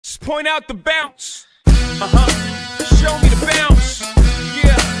Point out the bounce. Show me the bounce.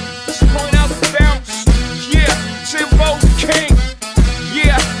 Yeah. Just point out the bounce. Yeah. Timbo the king.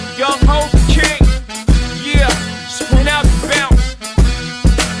 Yeah. Young Ho the king. Yeah. Just point out the bounce.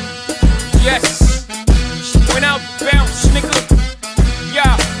 Yes. Just point out the bounce, nigga.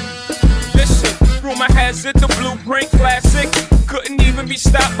 Yeah. Listen. Rumor has it the Blueprint classic couldn't even be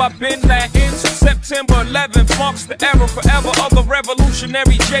stopped by Ben Latin. September 11th marks the era forever of the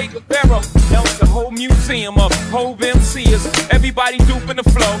revolutionary J Guevara. Now it's a whole museum of Hove MCs. Everybody duping the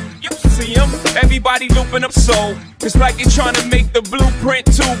flow. You see them. Everybody looping up soul. It's like you're trying to make the Blueprint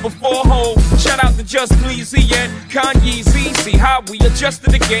 2 before Hove. Shout out to Just Bleezy and Kanye Z. See how we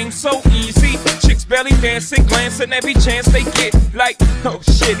adjusted the game so easy. Chicks belly dancing, glancing every chance they get. Like, oh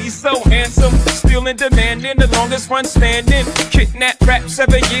shit, he's so handsome. Still in demand in the longest run standing. Kidnap rap,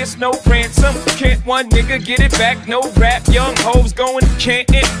 7 years, no ransom. Can't one nigga get it back, no rap. Young hoes going to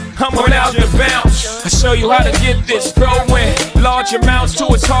Canton. I'm without the bounce. I show you how to get this going. Large amounts to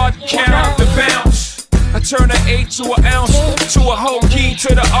it's hard to count the bounce. I turn an 8 to an ounce, to a whole key to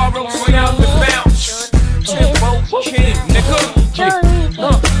the RO without the bounce. Timbo king, nigga. Yeah.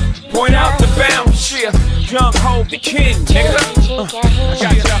 Point out the bounce, yeah. Young Ho the king, nigga. I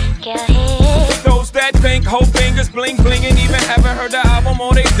got ya. Those that think whole fingers bling bling and even haven't heard the album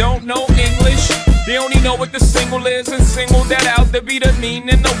or they don't know English. They only know what the single is and single that out to be the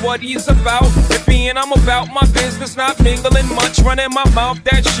meaning of what he's about. If being I'm about my business, not mingling much, running my mouth,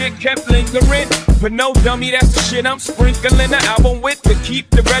 that shit kept lingering. But no dummy, that's the shit I'm sprinkling the album with to keep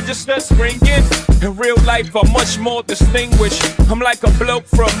the register springing. In real life, I'm much more distinguished. I'm like a bloke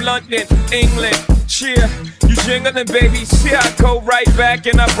from London, England. Cheer, you jingling, baby. See, I go right back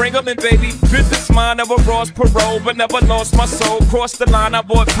and I bring them in, baby. Business mind, never lost parole, but never lost my soul. Crossed the line, I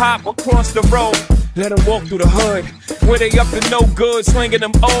bought pop across the road. Let him walk through the hood, where they up to no good, slinging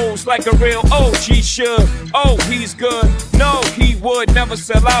them O's like a real OG should. Oh, he's good. No, he would never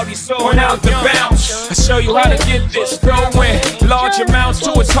sell out. He's so point out the bounce. I show you how to get this going. Large amounts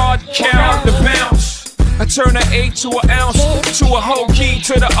to it's hard to count the bounce. I turn an 8 to an ounce, to a whole key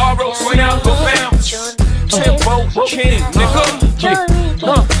to the RO without the bounce. Timbo king, nigga. Yeah.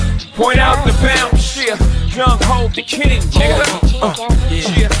 Point out the bounce, yeah. Young Ho the king,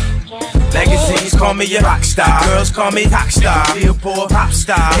 nigga. Yeah. Magazines call me a rock star, girls call me rock star, Billboard pop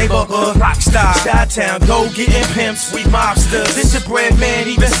star, neighborhood rock star, Chi-town go getting pimps, we mobsters. Gingerbread man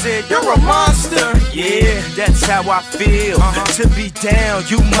even said you're a monster. Yeah, that's how I feel. To be down,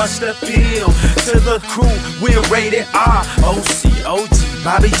 you must appeal to the crew. We're rated R, OC, OG,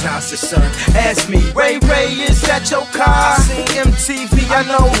 Bobby Johnson, sir. Ask me, Ray, is that your car? I seen MTV, I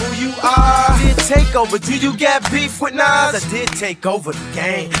know who you are. Did take over? Do you got beef with Nas? I did take over the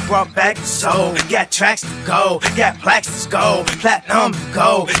game, brought back the soul. Got tracks to go, got plaques to go, platinum to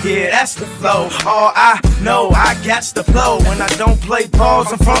go. Yeah, that's the flow. All I know, I got the flow. When I don't play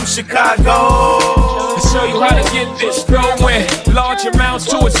balls, I'm from Chicago. I show you how to get this going. Large amounts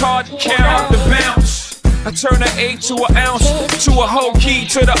to it's hard to count the bounce. I turn an 8 to an ounce, to a whole key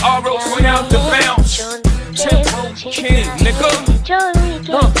to the RO without the bounce. Timbo king, nigga.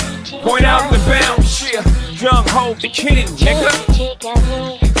 Point out the bounce, yeah. Young Ho the king, nigga.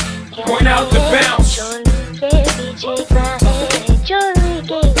 Point out the bounce.